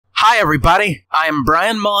Hi everybody, I am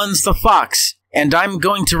Brian Mullins the Fox, and I'm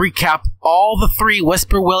going to recap all the 3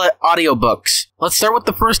 Whisper Whillet audiobooks. Let's start with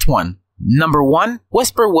the first one. Number 1,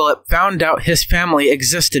 Whisper Whillet found out his family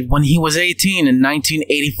existed when he was 18 in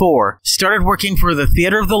 1984, started working for the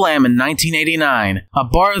Theater of the Lamb in 1989, a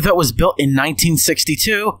bar that was built in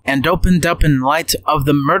 1962 and opened up in light of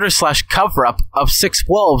the murder/cover-up of 6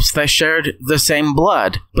 wolves that shared the same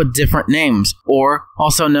blood, but different names, or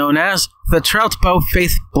also known as the Troutbow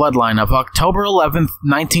Faith Bloodline of October 11,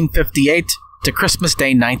 1958 to Christmas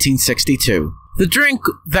Day 1962. The drink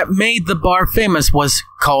that made the bar famous was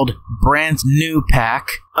called Brand New Pack,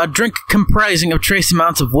 a drink comprising of trace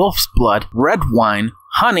amounts of wolf's blood, red wine,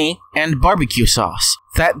 honey, and barbecue sauce.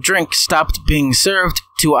 That drink stopped being served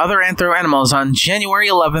to other anthro animals on January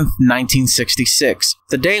 11, 1966,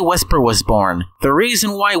 the day Whisper was born. The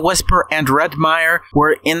reason why Whisper and Redmire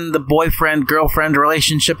were in the boyfriend-girlfriend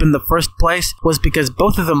relationship in the first place was because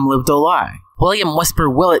both of them lived a lie. William Whisper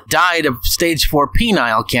Whillet died of stage 4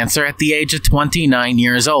 penile cancer at the age of 29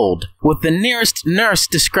 years old, with the nearest nurse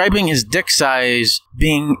describing his dick size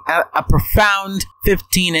being a profound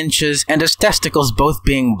 15 inches and his testicles both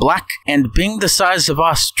being black and being the size of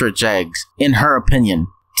ostrich eggs, in her opinion.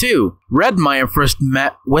 2. Redmire first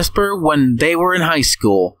met Whisper when they were in high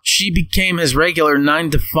school. She became his regular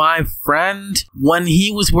 9-to-5 friend when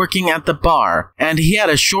he was working at the bar, and he had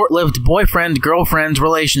a short-lived boyfriend-girlfriend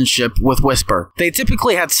relationship with Whisper. They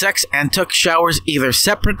typically had sex and took showers either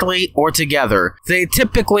separately or together. They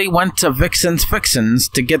typically went to Vixen's Fixins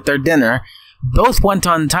to get their dinner. Both went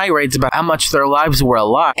on tirades about how much their lives were a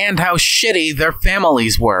lie and how shitty their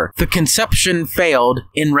families were. The conception failed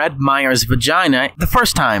in Redmire's vagina the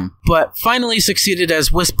first time, but finally succeeded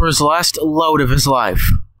as Whisper's last load of his life.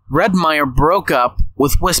 Redmire broke up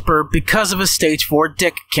with Whisper because of his stage 4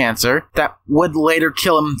 dick cancer that would later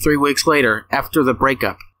kill him 3 weeks later after the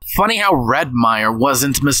breakup. Funny how Redmire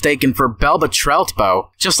wasn't mistaken for Belba Troutbow,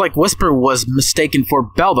 just like Whisper was mistaken for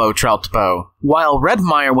Belbo Troutbow. While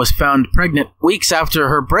Redmire was found pregnant weeks after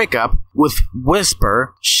her breakup with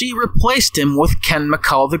Whisper, she replaced him with Ken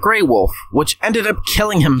McCall the Grey Wolf, which ended up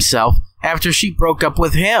killing himself after she broke up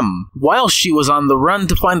with him, while she was on the run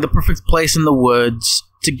to find the perfect place in the woods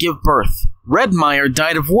to give birth. Redmire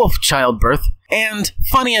died of wolf childbirth, and,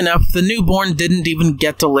 funny enough, the newborn didn't even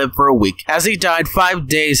get to live for a week, as he died 5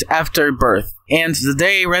 days after birth, and the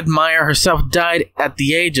day Redmire herself died at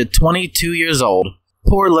the age of 22 years old.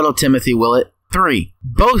 Poor little Timothy Whillet. 3.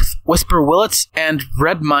 Both Whisper Whillet's and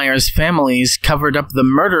Redmire's families covered up the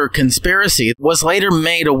murder conspiracy, was later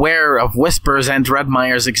made aware of Whisper's and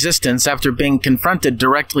Redmire's existence after being confronted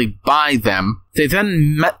directly by them. They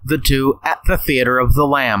then met the two at the Theater of the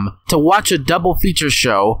Lamb to watch a double feature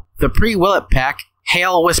show, the Pre-Whillet Pack,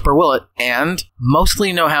 Hail Whisper Whillet, and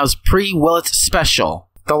Mostly Know How's Pre-Whillet Special,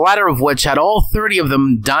 the latter of which had all 30 of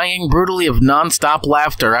them dying brutally of non-stop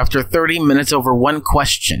laughter after 30 minutes over one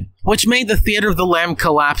question, which made the Theater of the Lamb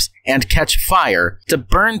collapse and catch fire to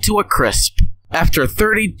burn to a crisp after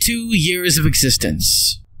 32 years of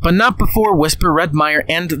existence. But not before Whisper, Redmire,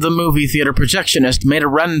 and the movie theater projectionist made a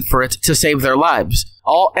run for it to save their lives.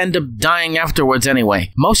 All end up dying afterwards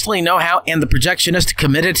anyway. Mostly Know How and the projectionist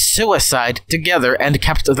committed suicide together and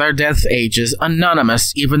kept their death ages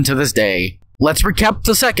anonymous even to this day. Let's recap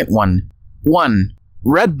the second one. 1.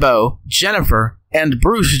 Redbow, Jennifer, and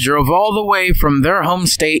Bruce drove all the way from their home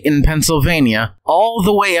state in Pennsylvania, all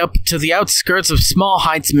the way up to the outskirts of Small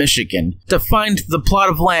Heights, Michigan, to find the plot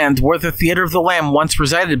of land where the Theater of the Lamb once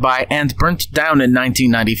resided by and burnt down in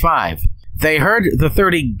 1995. They heard the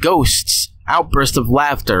 30 ghosts' outburst of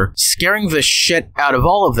laughter, scaring the shit out of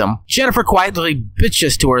all of them. Jennifer quietly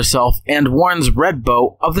bitches to herself and warns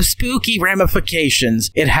Redbow of the spooky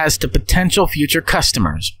ramifications it has to potential future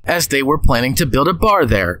customers, as they were planning to build a bar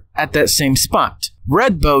there, at that same spot.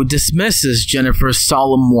 Redbow dismisses Jennifer's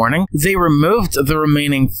solemn warning. They removed the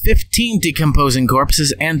remaining 15 decomposing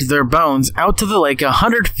corpses and their bones out to the lake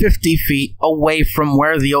 150 feet away from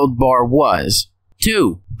where the old bar was.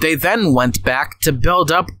 2. They then went back to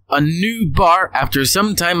build up a new bar after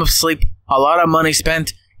some time of sleep, a lot of money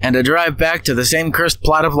spent, and a drive back to the same cursed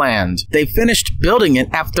plot of land. They finished building it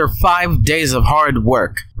after 5 days of hard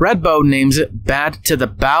work. Redbow names it Bad to the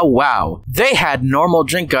Bow Wow. They had normal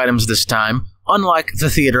drink items this time, unlike the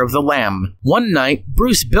Theater of the Lamb. One night,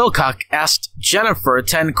 Bruce Bilcock asked Jennifer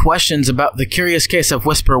 10 questions about the curious case of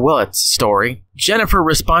Whisper Whillet's story. Jennifer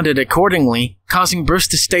responded accordingly, causing Bruce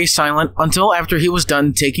to stay silent until after he was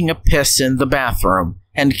done taking a piss in the bathroom,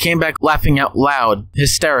 and came back laughing out loud,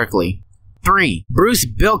 hysterically. 3. Bruce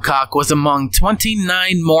Bilcock was among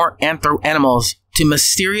 29 more anthro animals to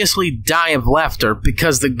mysteriously die of laughter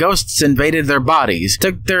because the ghosts invaded their bodies,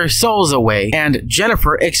 took their souls away, and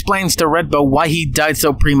Jennifer explains to Redbow why he died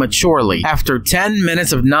so prematurely after 10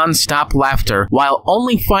 minutes of non-stop laughter, while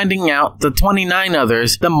only finding out the 29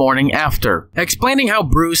 others the morning after. Explaining how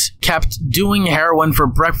Bruce kept doing heroin for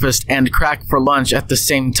breakfast and crack for lunch at the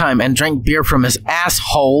same time and drank beer from his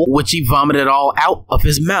asshole, which he vomited all out of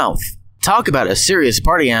his mouth. Talk about a serious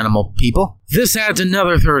party animal, people. This adds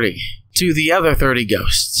another 30 to the other 30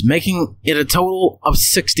 ghosts, making it a total of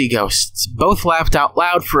 60 ghosts. Both laughed out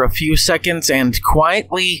loud for a few seconds and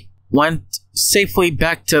quietly went safely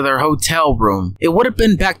back to their hotel room. It would have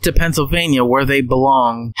been back to Pennsylvania where they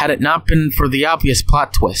belong had it not been for the obvious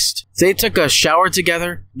plot twist. They took a shower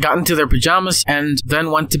together, got into their pajamas, and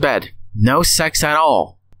then went to bed. No sex at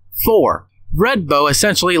all. 4. Redbow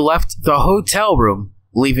essentially left the hotel room,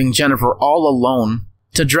 leaving Jennifer all alone,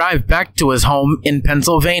 to drive back to his home in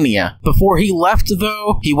Pennsylvania. Before he left,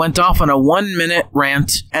 though, he went off on a 1-minute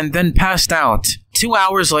rant and then passed out. 2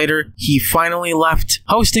 hours later, he finally left,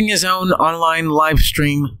 hosting his own online live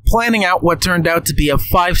stream, planning out what turned out to be a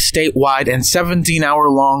 5-statewide and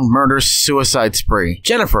 17-hour-long murder-suicide spree.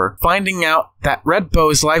 Jennifer, finding out that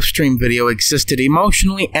Redbow's live stream video existed,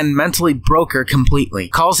 emotionally and mentally broke her completely.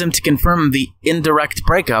 Calls him to confirm the indirect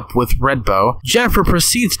breakup with Redbow. Jennifer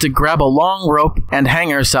proceeds to grab a long rope and hang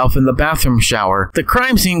herself in the bathroom shower. The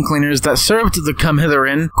crime scene cleaners that served the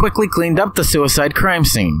come-hither-in quickly cleaned up the suicide crime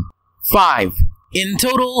scene. 5. In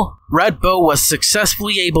total, Redbow was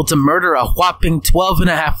successfully able to murder a whopping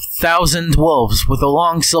 12,500 wolves with a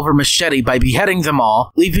long silver machete by beheading them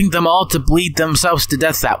all, leaving them all to bleed themselves to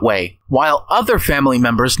death that way, while other family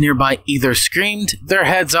members nearby either screamed their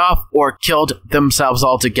heads off or killed themselves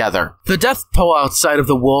altogether. The death toll outside of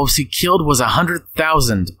the wolves he killed was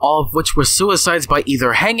 100,000, all of which were suicides by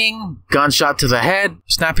either hanging, gunshot to the head,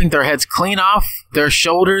 snapping their heads clean off their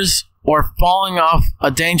shoulders, or falling off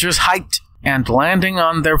a dangerous height and landing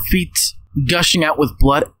on their feet, gushing out with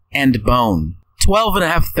blood and bone.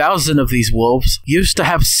 12,500 of these wolves used to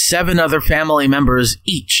have 7 other family members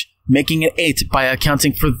each, making it 8 by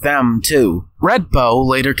accounting for them too. Redbow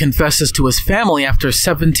later confesses to his family after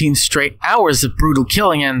 17 straight hours of brutal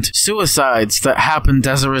killing and suicides that happened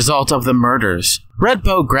as a result of the murders.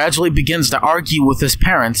 Redbow gradually begins to argue with his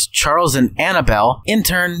parents, Charles and Annabelle. In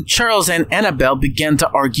turn, Charles and Annabelle began to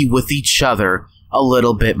argue with each other a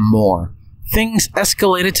little bit more. Things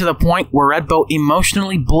escalated to the point where Redbow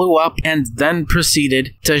emotionally blew up and then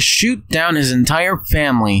proceeded to shoot down his entire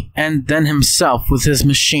family and then himself with his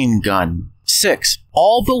machine gun. 6.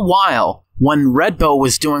 All the while, when Redbow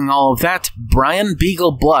was doing all of that, Brian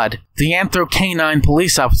Beagle Blood, the anthro-canine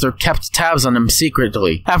police officer, kept tabs on him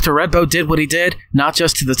secretly. After Redbow did what he did, not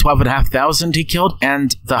just to the 12,500 he killed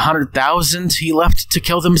and the 100,000 he left to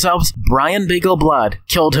kill themselves, Brian Beagle Blood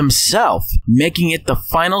killed himself, making it the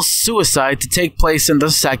final suicide to take place in the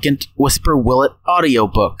second Whisper Whillet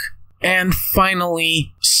audiobook. And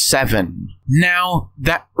finally, 7. Now,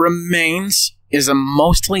 that remains is a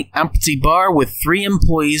mostly empty bar with 3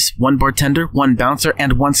 employees, 1 bartender, 1 bouncer,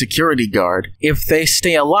 and 1 security guard, if they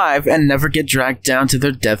stay alive and never get dragged down to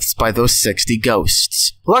their deaths by those 60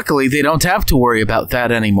 ghosts. Luckily, they don't have to worry about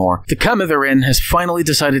that anymore. The Come-Hither Inn has finally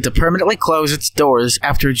decided to permanently close its doors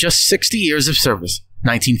after just 60 years of service.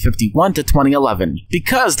 1951 to 2011.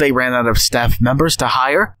 Because they ran out of staff members to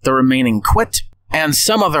hire, the remaining quit, and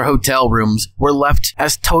some other hotel rooms were left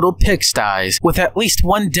as total pigsties, with at least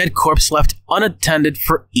 1 dead corpse left unattended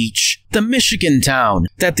for each. The Michigan town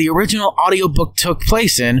that the original audiobook took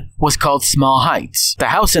place in was called Small Heights. The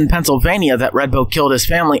house in Pennsylvania that Redbow killed his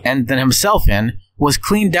family and then himself in was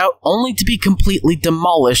cleaned out only to be completely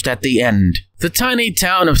demolished at the end. The tiny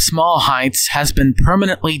town of Small Heights has been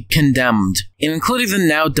permanently condemned, including the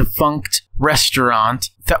now defunct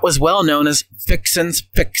restaurant that was well known as Fixin's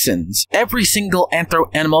Fixins. Every single anthro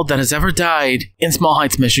animal that has ever died in Small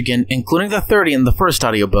Heights, Michigan, including the 30 in the first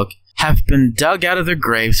audiobook, have been dug out of their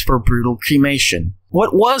graves for brutal cremation.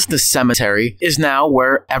 What was the cemetery is now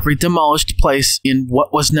where every demolished place in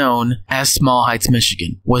what was known as Small Heights,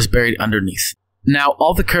 Michigan, was buried underneath. Now,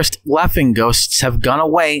 all the cursed laughing ghosts have gone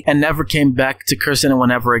away and never came back to curse anyone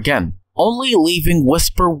ever again, only leaving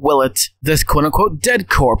Whisper Whillet, this quote-unquote dead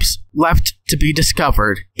corpse, left to be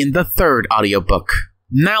discovered in the 3rd audiobook.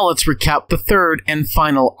 Now let's recap the 3rd and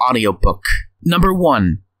final audiobook. Number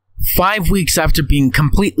 1. 5 weeks after being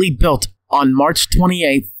completely built on March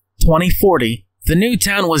 28, 2040, The new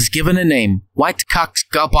town was given a name,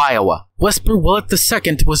 White-Cox-Gulp, Iowa. Whisper Whillet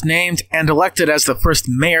II was named and elected as the first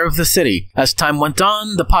mayor of the city. As time went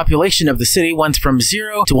on, the population of the city went from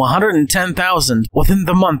 0 to 110,000 within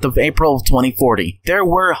the month of April of 2040. There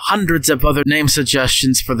were hundreds of other name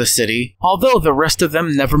suggestions for the city, although the rest of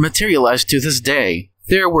them never materialized to this day.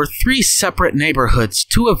 There were 3 separate neighborhoods,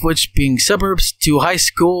 2 of which being suburbs, 2 high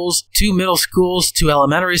schools, 2 middle schools, 2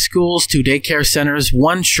 elementary schools, 2 daycare centers,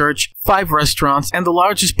 1 church, 5 restaurants, and the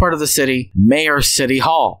largest part of the city, Mayor City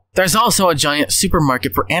Hall. There's also a giant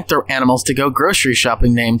supermarket for anthro-animals to go grocery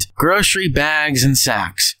shopping named Grocery Bags and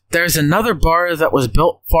Sacks. There's another bar that was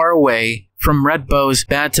built far away from Red Bow's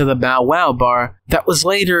Bad to the Bow Wow bar that was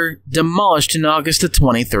later demolished in August of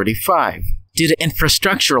 2035. Due to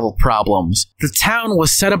infrastructural problems, the town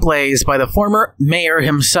was set ablaze by the former mayor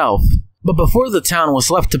himself. But before the town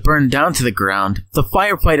was left to burn down to the ground, the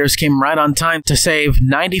firefighters came right on time to save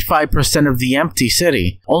 95% of the empty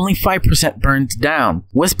city. Only 5% burned down.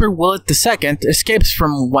 Whisper Whillet II escapes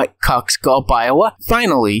from White-Cox-Gulp, Iowa.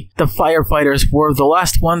 Finally, the firefighters were the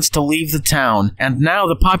last ones to leave the town, and now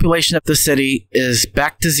the population of the city is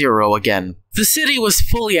back to 0 again. The city was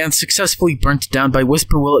fully and successfully burnt down by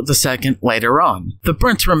Whisper Whillet II later on. The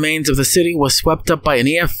burnt remains of the city was swept up by an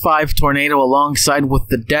EF5 tornado alongside with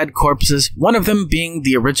the dead corpses, one of them being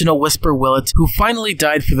the original Whisper Whillet, who finally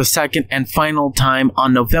died for the second and final time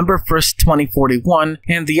on November 1st, 2041,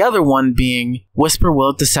 and the other one being Whisper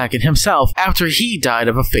Whillet II himself after he died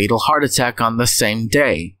of a fatal heart attack on the same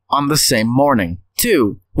day, on the same morning.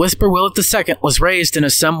 2. Whisper Whillet II was raised in a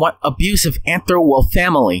somewhat abusive anthro-wolf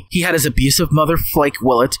family. He had his abusive mother Flake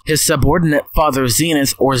Whillet, his subordinate father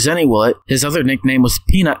Zenith or Zenny Whillet, his other nickname was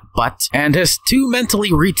Peanut Butt, and his 2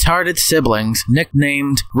 mentally retarded siblings,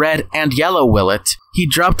 nicknamed Red and Yellow Whillet. He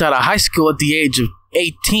dropped out of high school at the age of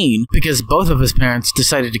 18 because both of his parents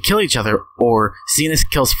decided to kill each other, or Zenith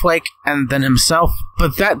kills Flake and then himself.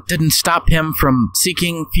 But that didn't stop him from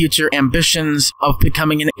seeking future ambitions of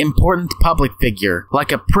becoming an important public figure,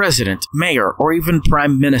 like a president, mayor, or even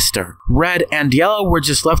prime minister. Red and Yellow were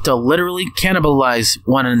just left to literally cannibalize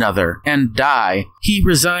one another and die. He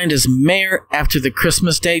resigned as mayor after the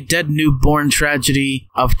Christmas Day dead newborn tragedy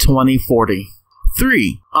of 2040.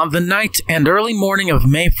 3. On the night and early morning of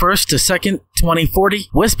May 1st to 2nd, 2040,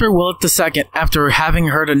 Whisper Whillet II, after having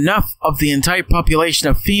heard enough of the entire population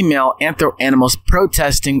of female anthro-animals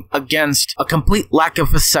protesting against a complete lack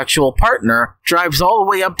of a sexual partner, drives all the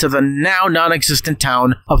way up to the now non-existent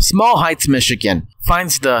town of Small Heights, Michigan,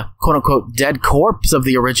 finds the quote-unquote dead corpse of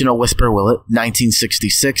the original Whisper Whillet,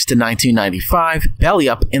 1966 to 1995, belly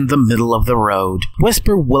up in the middle of the road.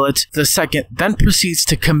 Whisper Whillet II then proceeds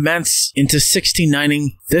to commence into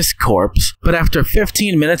 69ing this corpse, but after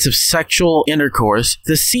 15 minutes of sexual intercourse,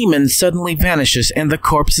 the semen suddenly vanishes and the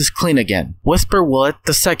corpse is clean again. Whisper Whillet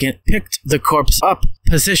II picked the corpse up,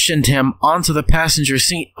 positioned him onto the passenger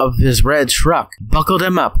seat of his red truck, buckled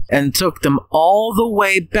him up, and took them all the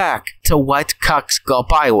way back to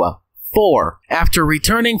White-Cox-Gulp, Iowa. 4. After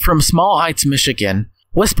returning from Small Heights, Michigan,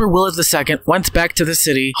 Whisper Whillet II went back to the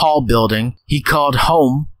city hall building he called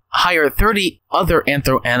home, hired 30 other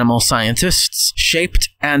anthro-animal scientists, shaped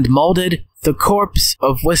and molded the corpse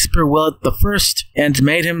of Whisper Whillet I and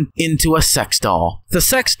made him into a sex doll. The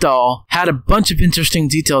sex doll had a bunch of interesting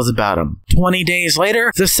details about him. 20 days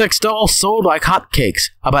later, the sex doll sold like hotcakes,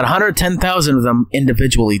 about 110,000 of them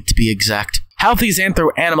individually to be exact. How these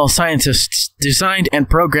anthro-animal scientists designed and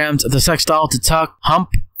programmed the sex doll to talk, hump,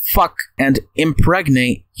 fuck, and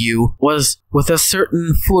impregnate you was with a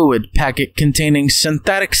certain fluid packet containing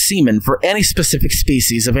synthetic semen for any specific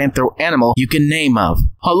species of anthro-animal you can name of,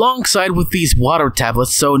 alongside with these water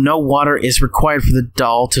tablets so no water is required for the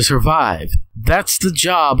doll to survive. That's the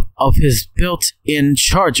job of his built-in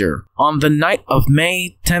charger. On the night of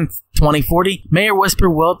May 10th, 2040, Mayor Whisper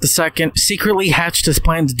Whillet II secretly hatched his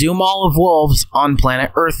plan to doom all of wolves on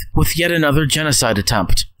planet Earth with yet another genocide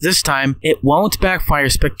attempt. This time, it won't backfire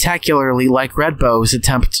spectacularly like Red Bow's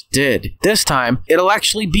attempt did. This time, it'll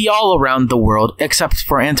actually be all around the world except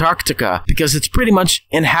for Antarctica, because it's pretty much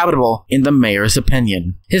inhabitable in the mayor's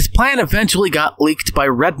opinion. His plan eventually got leaked by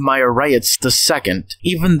Redmeyer Riots II,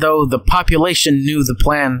 even though the population knew the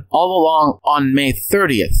plan all along on May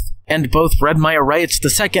 30th. And both Redmeyer Riots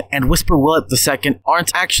II and Whisper Whillet II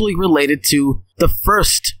aren't actually related to the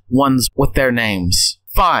first ones with their names.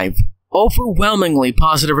 5. Overwhelmingly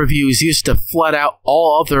positive reviews used to flood out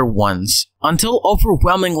all other ones, until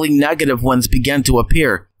overwhelmingly negative ones began to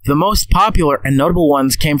appear. The most popular and notable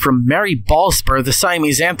ones came from Mary Ballspur, the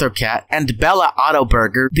Siamese anthrocat, and Bella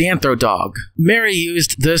Ottoberger, the anthrodog. Mary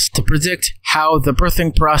used this to predict how the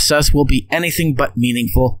birthing process will be anything but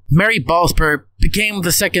meaningful. Mary Ballsburg became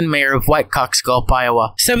the second mayor of White Cox Gulp,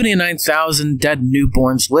 Iowa. 79,000 dead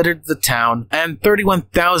newborns littered the town, and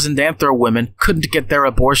 31,000 anthro women couldn't get their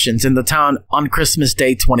abortions in the town on Christmas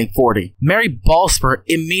Day 2040. Mary Ballsburg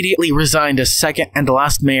immediately resigned as second and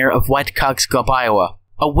last mayor of White Cox Gulp, Iowa.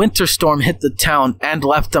 A winter storm hit the town and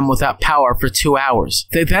left them without power for 2 hours.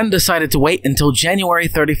 They then decided to wait until January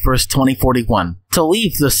 31st, 2041 to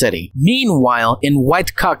leave the city. Meanwhile, in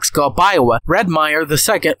White Cox Gulp, Iowa, Redmeyer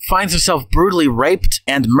II finds herself brutally raped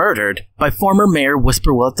and murdered by former Mayor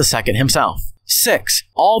Whisper Whillet II himself. 6.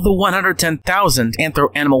 All the 110,000 anthro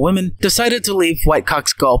animal women decided to leave White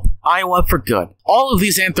Cox Gulp, Iowa for good. All of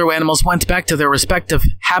these anthro animals went back to their respective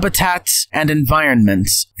habitats and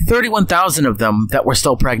environments. 31,000 of them that were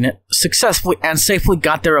still pregnant successfully and safely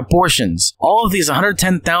got their abortions. All of these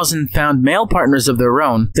 110,000 found male partners of their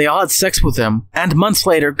own, they all had sex with them, and months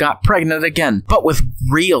later got pregnant again, but with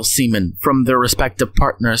real semen from their respective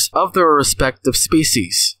partners of their respective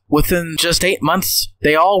species. Within just 8 months,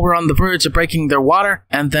 they all were on the verge of breaking their water,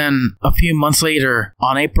 and then a few months later,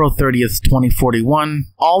 on April 30th, 2041,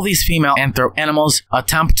 all these female anthro animals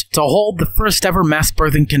attempt to hold the first ever mass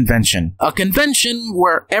birthing convention. A convention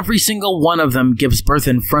where every single one of them gives birth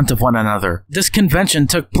in front of one another. This convention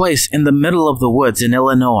took place in the middle of the woods in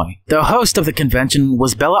Illinois. The host of the convention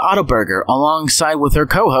was Bella Ottoberger, alongside with her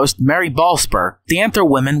co-host Mary Ballsburg. The anthro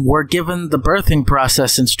women were given the birthing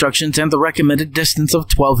process instructions and the recommended distance of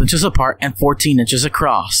 12 inches apart and 14 inches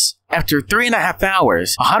across. After 3.5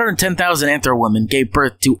 hours, 110,000 anthro women gave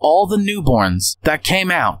birth to all the newborns that came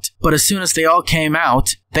out, but as soon as they all came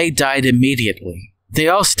out, they died immediately. They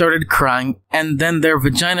all started crying, and then their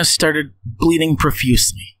vaginas started bleeding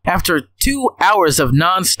profusely. After 2 hours of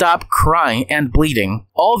non-stop crying and bleeding,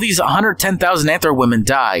 all these 110,000 anthro women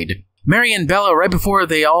died. Mary and Bella, right before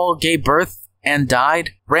they all gave birth and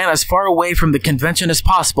died, ran as far away from the convention as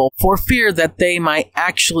possible for fear that they might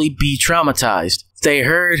actually be traumatized. They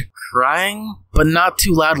heard crying, but not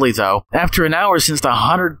too loudly though. After an hour since the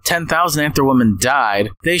 110,000 anthro women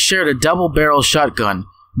died, they shared a double-barrel shotgun.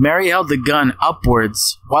 Mary held the gun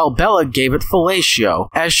upwards, while Bella gave it fellatio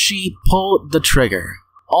as she pulled the trigger.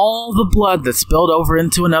 All the blood that spilled over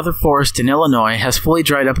into another forest in Illinois has fully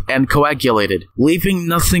dried up and coagulated, leaving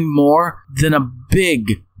nothing more than a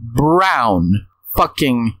big, brown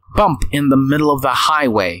fucking bump in the middle of the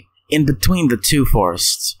highway, in between the two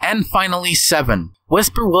forests. And finally, 7.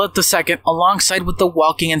 Whisper Whillet II, alongside with the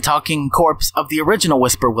walking and talking corpse of the original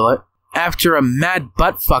Whisper Whillet, after a mad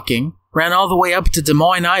butt-fucking, ran all the way up to Des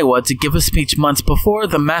Moines, Iowa to give a speech months before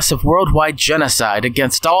the massive worldwide genocide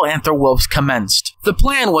against all anther wolves commenced. The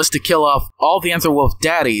plan was to kill off all the anther wolf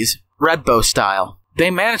daddies, Redbow style.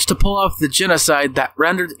 They managed to pull off the genocide that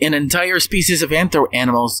rendered an entire species of anthro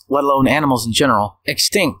animals, let alone animals in general,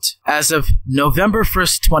 extinct as of November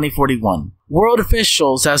 1st, 2041. World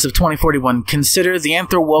officials as of 2041 consider the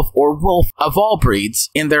anther wolf or wolf of all breeds,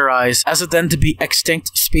 in their eyes, as a then to be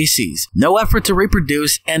extinct species. No effort to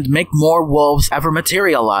reproduce and make more wolves ever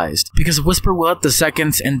materialized. Because of Whisper Whillet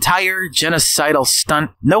II's entire genocidal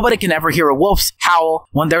stunt, nobody can ever hear a wolf's howl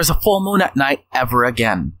when there's a full moon at night ever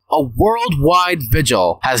again. A worldwide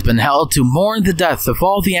vigil has been held to mourn the death of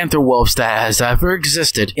all the anther wolves that has ever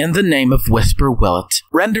existed in the name of Whisper Whillet,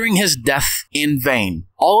 rendering his death in vain.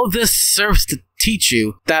 All of this serves to teach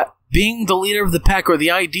you that being the leader of the pack, or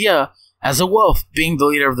the idea as a wolf being the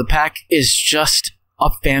leader of the pack, is just a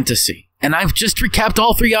fantasy. And I've just recapped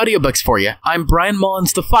all 3 audiobooks for you. I'm Brian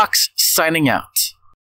Mullins the Fox, signing out.